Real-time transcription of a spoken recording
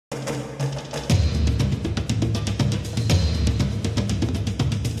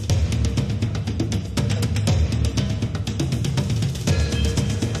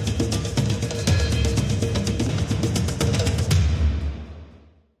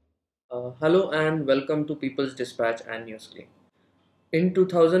Hello and welcome to People's Dispatch and Newsly. In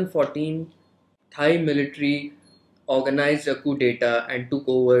 2014, Thai military organized a coup d'etat and took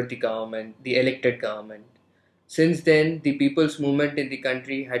over the government, the elected government. Since then, the people's movement in the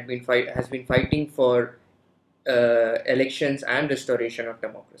country has been fighting for elections and restoration of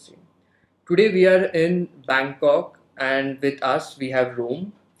democracy. Today, we are in Bangkok, and with us we have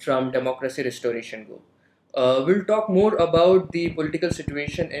Rome from Democracy Restoration Group. We'll talk more about the political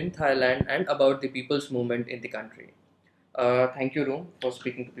situation in Thailand and about the people's movement in the country. Thank you, Rome, for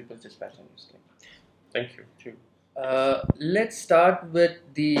speaking to People's Dispatch on this thing. Thank you too. Let's start with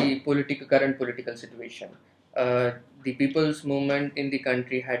the current political situation. The people's movement in the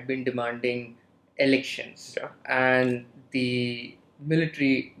country had been demanding elections, Yeah. and the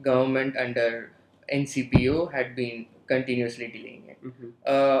military government under NCPO had been continuously delaying it.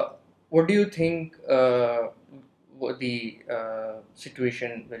 What do you think what the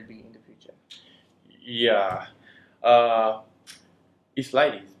situation will be in the future? Yeah. Uh, it's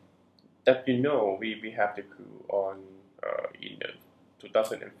like this. That we have the coup on in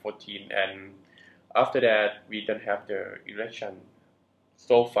 2014, and after that we don't have the election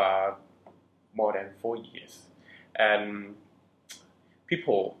so far more than 4 years, and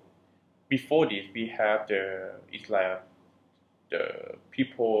people before this we have it's like the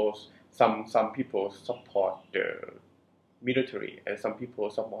people some people support the military and some people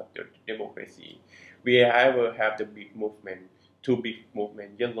support the democracy. We ever have the big movement, two big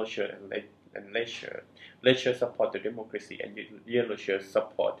movement, yellow shirt and red shirt. Red shirt support the democracy and yellow shirt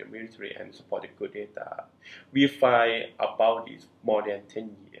support the military and support the coup d'etat. We fight about this more than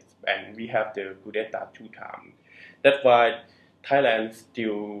 10 years and we have the coup d'etat 2 times. That's why Thailand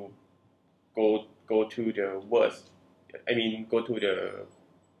still go to the worst. I mean, go to the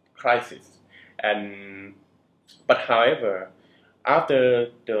crisis. And but however,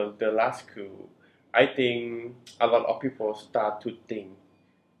 after the last coup, I think a lot of people start to think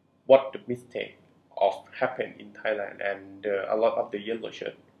what the mistake of happened in Thailand, and a lot of the yellow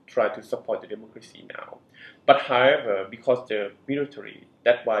shirt try to support the democracy now. But however, because the military,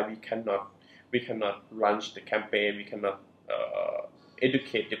 that's why we cannot launch the campaign, we cannot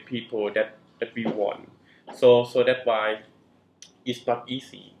educate the people that we want. So that's why it's not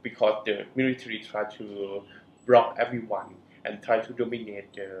easy because the military try to block everyone and try to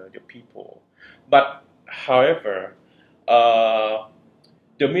dominate the people. But however, uh,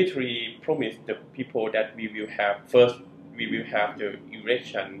 the military promised the people that we will have the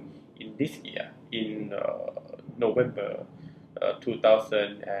election in this year in November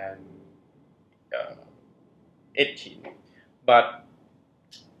 2018. But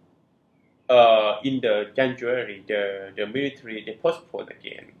in the January, the military they postponed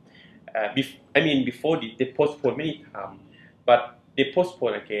again. Before they postponed many times, but they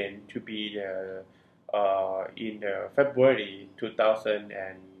postponed again to be in February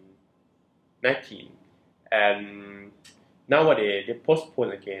 2019, and nowadays they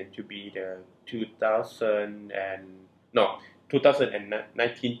postponed again to be the 2000 and no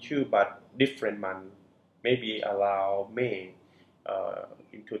 2019 too, but different month, maybe around May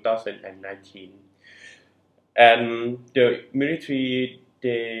in 2019. And the military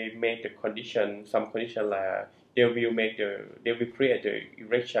they make the condition, some condition like they will create the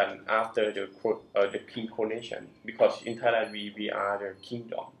election after the king coronation, because in Thailand we are the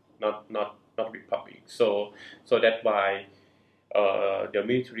kingdom, not republic. So that's why the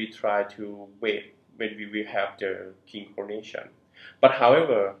military try to wait when we will have the king coronation. But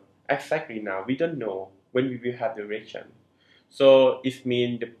however, exactly now we don't know when we will have the election. So it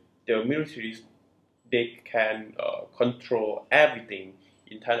means the military they can control everything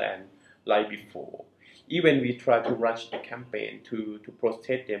in Thailand like before. Even we try to rush the campaign to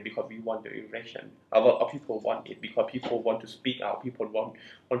protest them because we want the election. A lot of people want it because people want to speak out, people want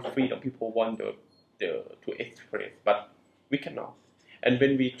freedom, people want to express, but we cannot. And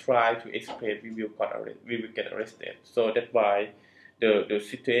when we try to express, we will get arrested. So that's why the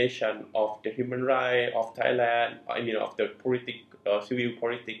situation of the human right of Thailand, I mean of the civil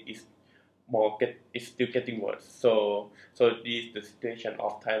politics is still getting worse. So this is the situation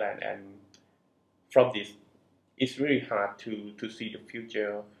of Thailand, and from this, it's really hard to see the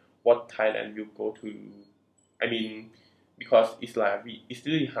future. What Thailand will go to. I mean, because it's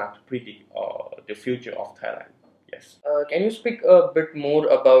really hard to predict the future of Thailand. Yes. Can you speak a bit more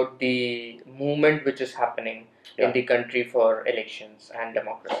about the movement which is happening in Yeah. the country for elections and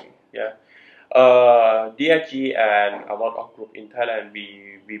democracy? Yeah. DIG and a lot of group in Thailand,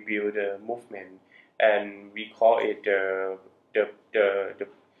 we build a movement, and we call it the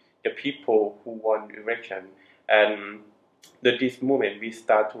the people who won election. And this moment we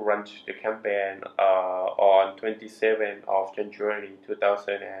start to run the campaign on 27th of January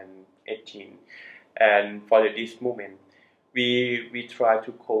 2018, and for this moment we try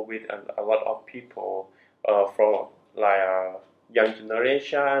to cope with a lot of people from like young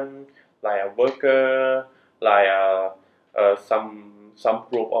generation, like a worker, like some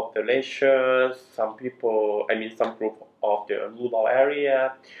group of the leisure, some people, I mean some group of the rural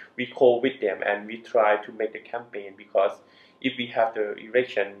area. We cope with them and we try to make the campaign, because if we have the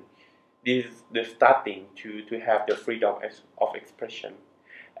election, this is the starting to have the freedom of expression.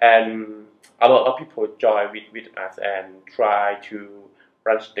 And a lot of people join with us and try to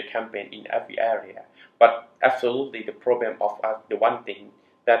run the campaign in every area. But absolutely the problem of us, the one thing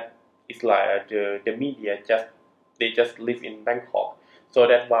that is like the media they just live in Bangkok. So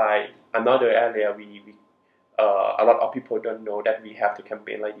that's why another area we a lot of people don't know that we have the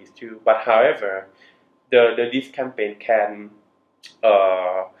campaign like this too. But however, this campaign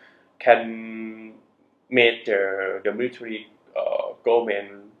uh, can make the military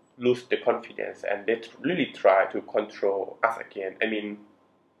government lose the confidence, and they really try to control us again. I mean,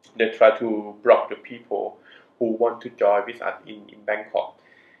 they try to block the people who want to join with us in Bangkok.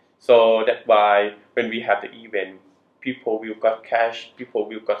 So that's why when we have the event, people will got cash, people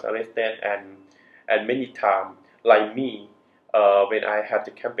will got arrested, and many times, like me, when I have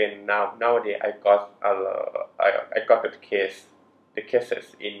the campaign nowadays, I got the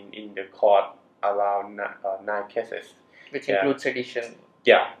cases in the court around 9 cases. which Yeah. includes sedition.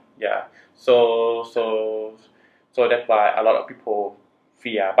 Yeah. So that's why a lot of people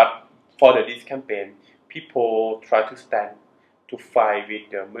fear. But for this campaign, people try to stand to fight with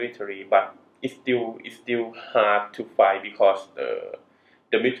the military, but it's still hard to fight, because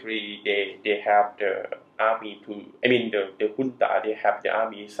the military they have the army to, I mean the junta, they have the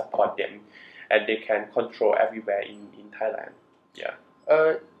army support them, and they can control everywhere in Thailand. Yeah.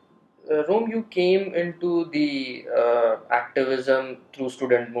 Rome, you came into the activism through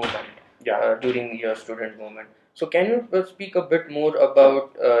student movement. Yeah. During your student movement. So can you speak a bit more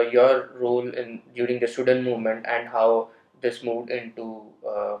about your role in during the student movement and how this moved into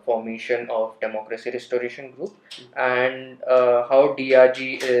formation of Democracy Restoration Group, and how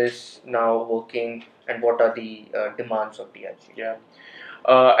DRG is now working, and what are the demands of DRG? Yeah.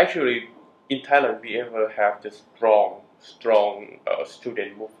 Actually, in Thailand, we ever have the strong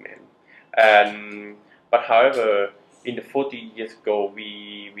student movement, and but however, in the 40 years ago,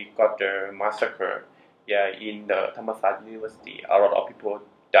 we got the massacre. Yeah, in the Thammasat University, a lot of people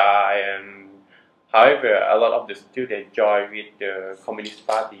die, and however, a lot of the students join with the Communist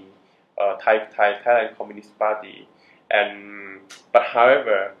Party, Thailand Communist Party, and but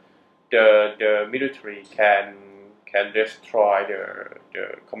however, the military can destroy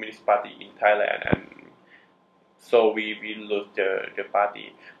the Communist Party in Thailand, and so we lose the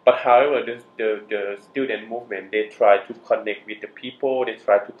party. But however, the student movement, they try to connect with the people, they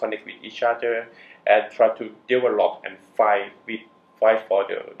try to connect with each other, and try to develop and fight for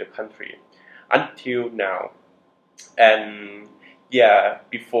the country until now. And yeah,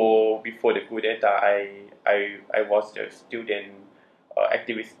 before the coup d'etat, I was a student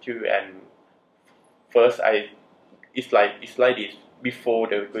activist too, and first it's like this. Before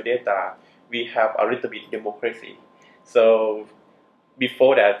the coup d'etat, we have a little bit democracy. So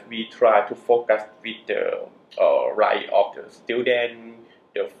before that, we try to focus with the right of the student,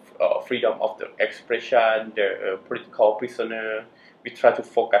 the freedom of the expression, the political prisoner. We try to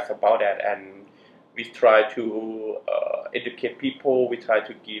focus about that, and we try to educate people. We try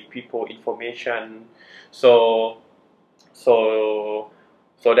to give people information. So so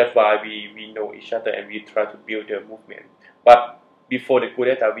so that's why we know each other, and we try to build a movement. But before the coup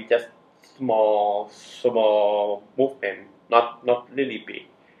d'etat, we just small movement, not really big,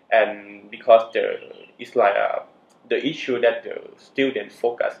 and because it's like the issue that the students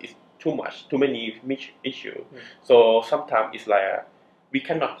focus is too many issue. So sometimes it's like we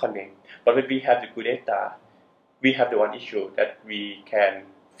cannot connect. But when we have the coup d'etat, we have the one issue that we can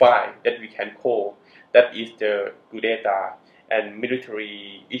fight, that we can call, that is the coup d'etat and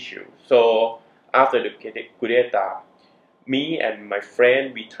military issue. So after the coup d'etat, me and my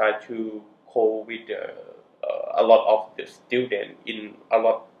friend, we try to call with a lot of the students in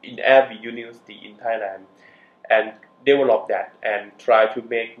every university in Thailand, and develop that and try to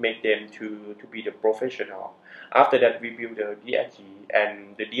make them to be the professional. After that, we build the DIG,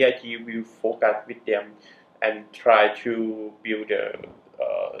 and the DIG will focus with them and try to build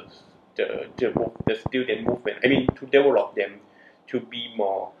uh, the student movement. I mean, to develop them to be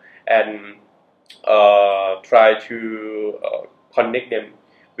more, and try to connect them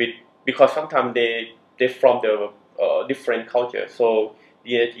with, because sometimes they from the different cultures. So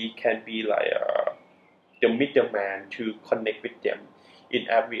DIG can be like the middleman to connect with them in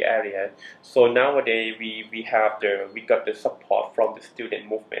every area. So nowadays we got the support from the student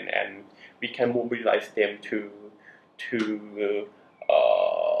movement, and we can mobilize them to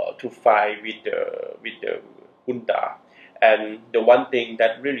fight with the junta. And the one thing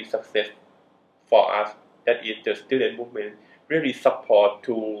that really success for us, that is the student movement really support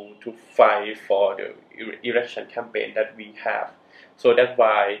to fight for the election campaign that we have. So that's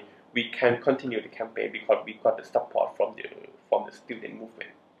why we can continue the campaign, because we got the support from the student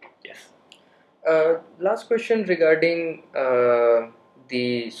movement. Yes. Last question regarding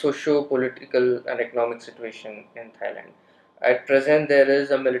the socio-political and economic situation in Thailand. At present, there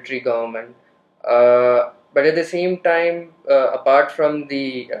is a military government, but at the same time, apart from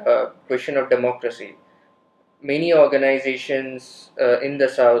the question of democracy, many organizations in the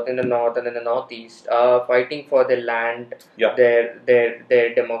south, in the north, and in the northeast are fighting for their land, Yeah. their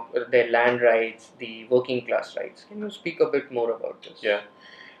land rights, the working class rights. Can you speak a bit more about this? Yeah.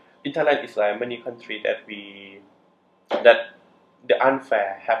 In Thailand, it's like many countries that the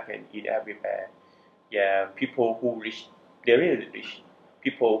unfair happen in everywhere. Yeah, people who rich, they're really rich.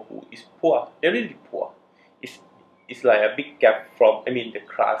 People who is poor, they're really poor. It's like a big gap from, the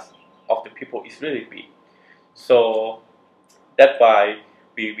class of the people is really big. So that's why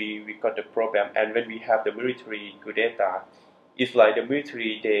we got the program. And when we have the military coup d'etat, it's like the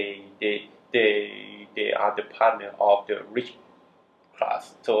military, they are the partner of the rich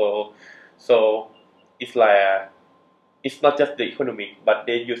class. So it's like it's not just the economic, but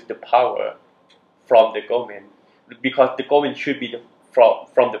they use the power from the government, because the government should be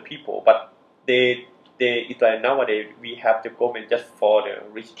from the people, but it's like nowadays we have the government just for the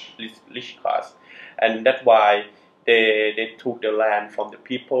rich class, and that's why they took the land from the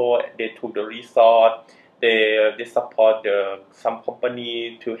people, they took the resort, they support some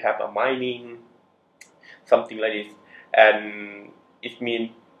company to have a mining, something like this, and it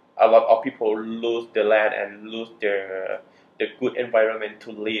means a lot of people lose the land and lose the good environment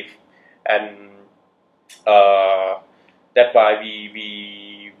to live, and that's why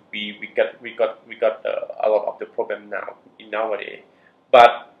we got a lot of the problem now in nowadays.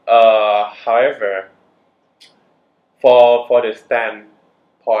 But however, for the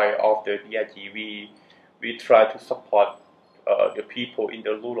standpoint of the DIG, we try to support the people in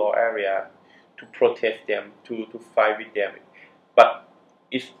the rural area, to protest them, to fight with them. But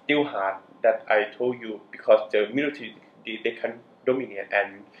it's still hard, that I told you, because the military, they can dominate,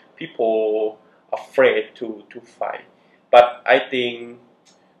 and people afraid to fight. But I think,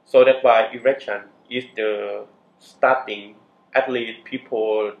 so that's why election is the starting. At least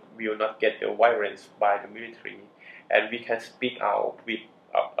people will not get the violence by the military, and we can speak out with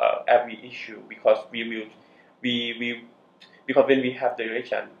every issue, because we because when we have the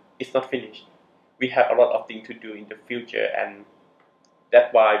election, it's not finished. We have a lot of things to do in the future, and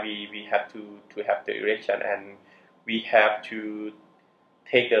that's why we have to have the election, and we have to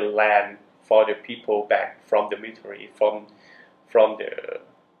take the land for the people back from the military, from the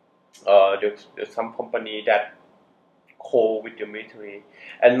some company that co with the military,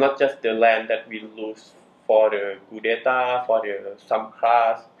 and not just the land that we lose for the coup d'etat, for the some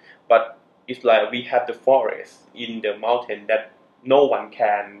class, but it's like we have the forest in the mountain that no one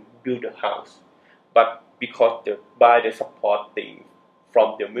can build a house, but because by the support thing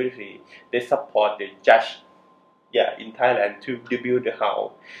from the military, they support the judge, in Thailand, to build the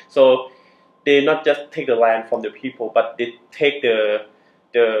house. So they not just take the land from the people, but they take the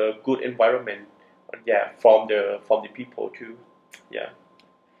good environment, from the people too. Yeah.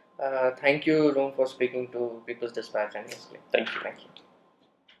 Thank you, Rom, for speaking to People's Dispatch and Nestle. Thank you. Thank you.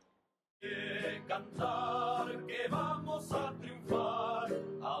 Cantar que vamos a triunfar,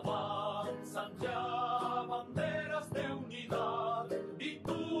 avanzan ya banderas de unidad y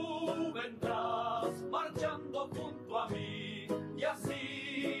tú vendrás marchando junto a mí.